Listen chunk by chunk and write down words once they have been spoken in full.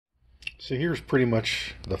So here's pretty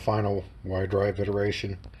much the final Y-drive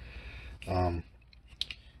iteration.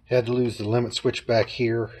 Had to lose the limit switch back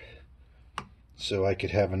here so I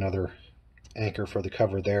could have another anchor for the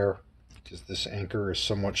cover there, because this anchor is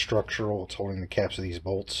somewhat structural. It's holding the caps of these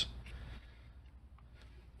bolts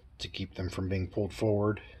to keep them from being pulled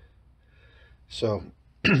forward. So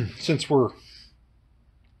since we're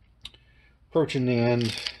approaching the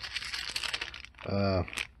end, time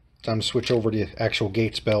to switch over to actual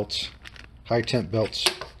Gates belts, high temp belts,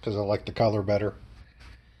 because I like the color better.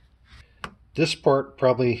 This part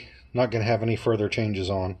probably not going to have any further changes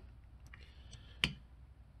on.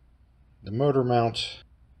 The motor mount,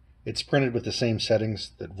 it's printed with the same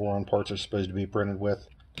settings that Voron parts are supposed to be printed with,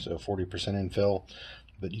 so 40% infill,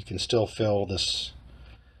 but you can still feel this.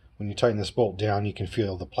 When you tighten this bolt down, you can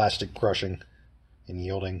feel the plastic crushing and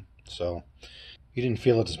yielding, so you didn't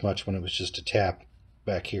feel it as much when it was just a tap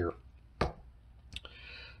back here.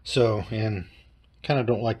 So, and kind of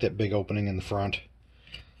don't like that big opening in the front,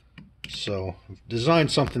 so I've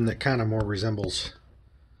designed something that kind of more resembles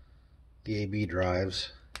the AB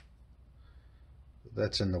drives.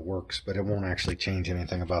 That's in the works, but it won't actually change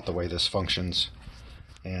anything about the way this functions.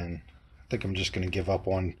 And I think I'm just going to give up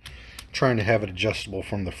on trying to have it adjustable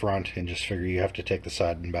from the front and just figure you have to take the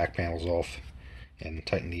side and back panels off and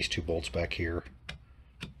tighten these two bolts back here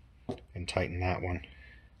and tighten that one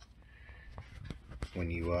when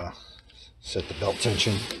you set the belt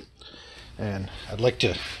tension. And I'd like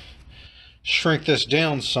to shrink this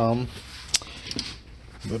down some,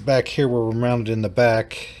 but back here where we're mounted in the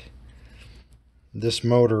back, this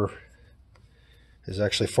motor is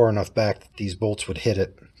actually far enough back that these bolts would hit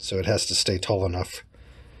it, so it has to stay tall enough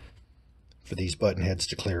for these button heads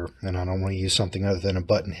to clear. And I don't want to use something other than a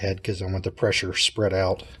button head because I want the pressure spread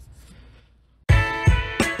out.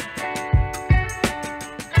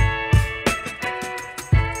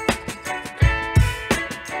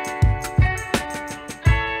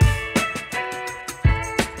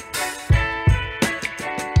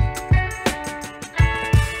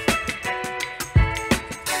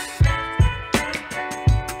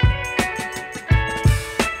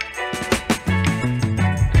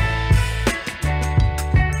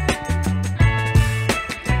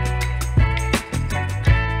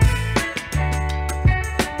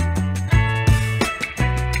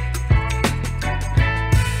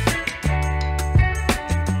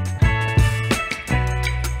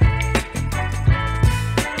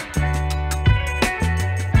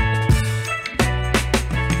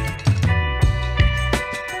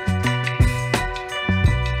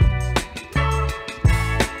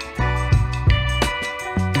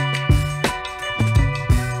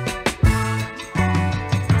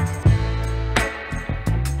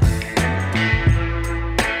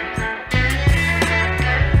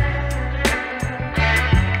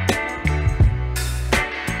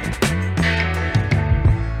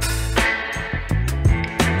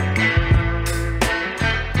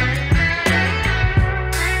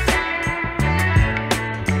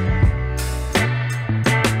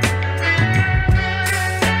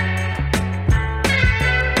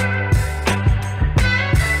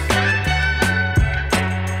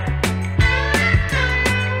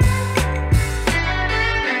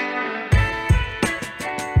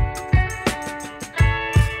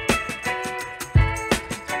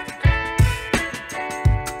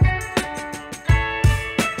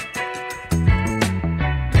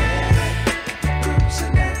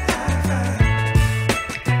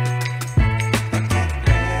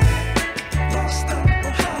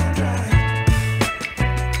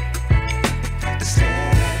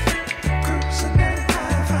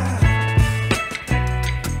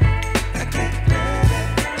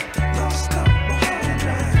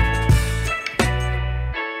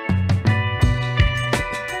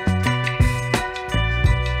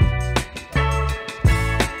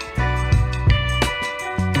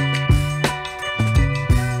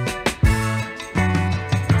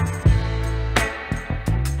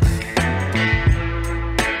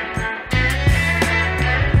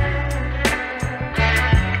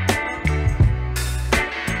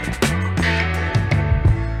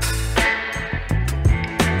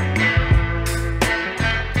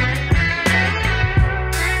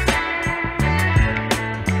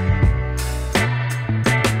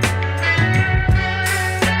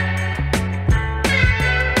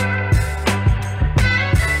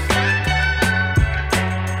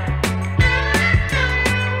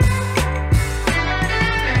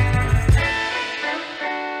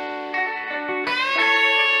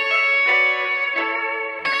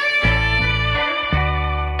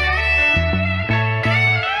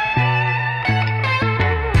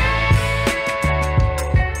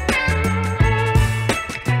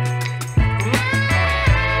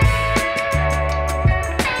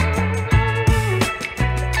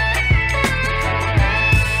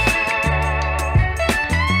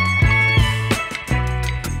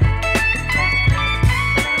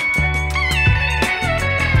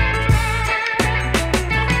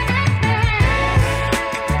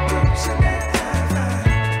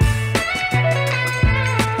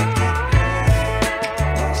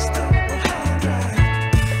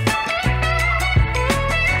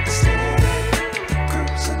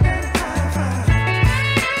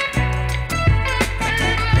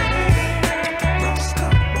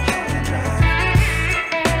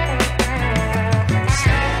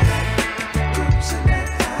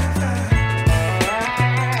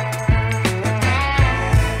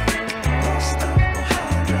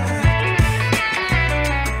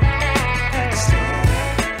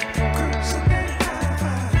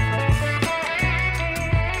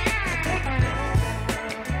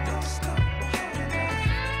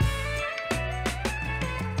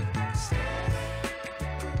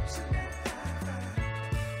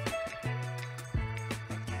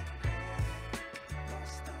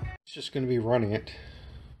 Just going to be running it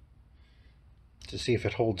to see if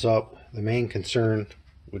it holds up. The main concern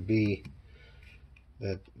would be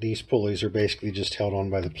that these pulleys are basically just held on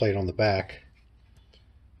by the plate on the back.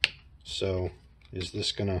 So is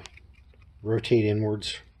this going to rotate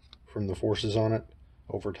inwards from the forces on it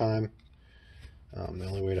over time? The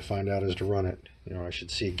only way to find out is to run it. You know, I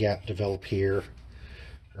should see a gap develop here,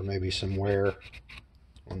 or maybe some wear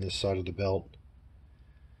on this side of the belt.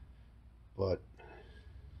 But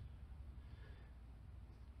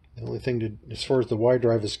the only thing to, as far as the Y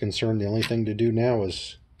drive is concerned, the only thing to do now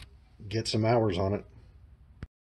is get some hours on it.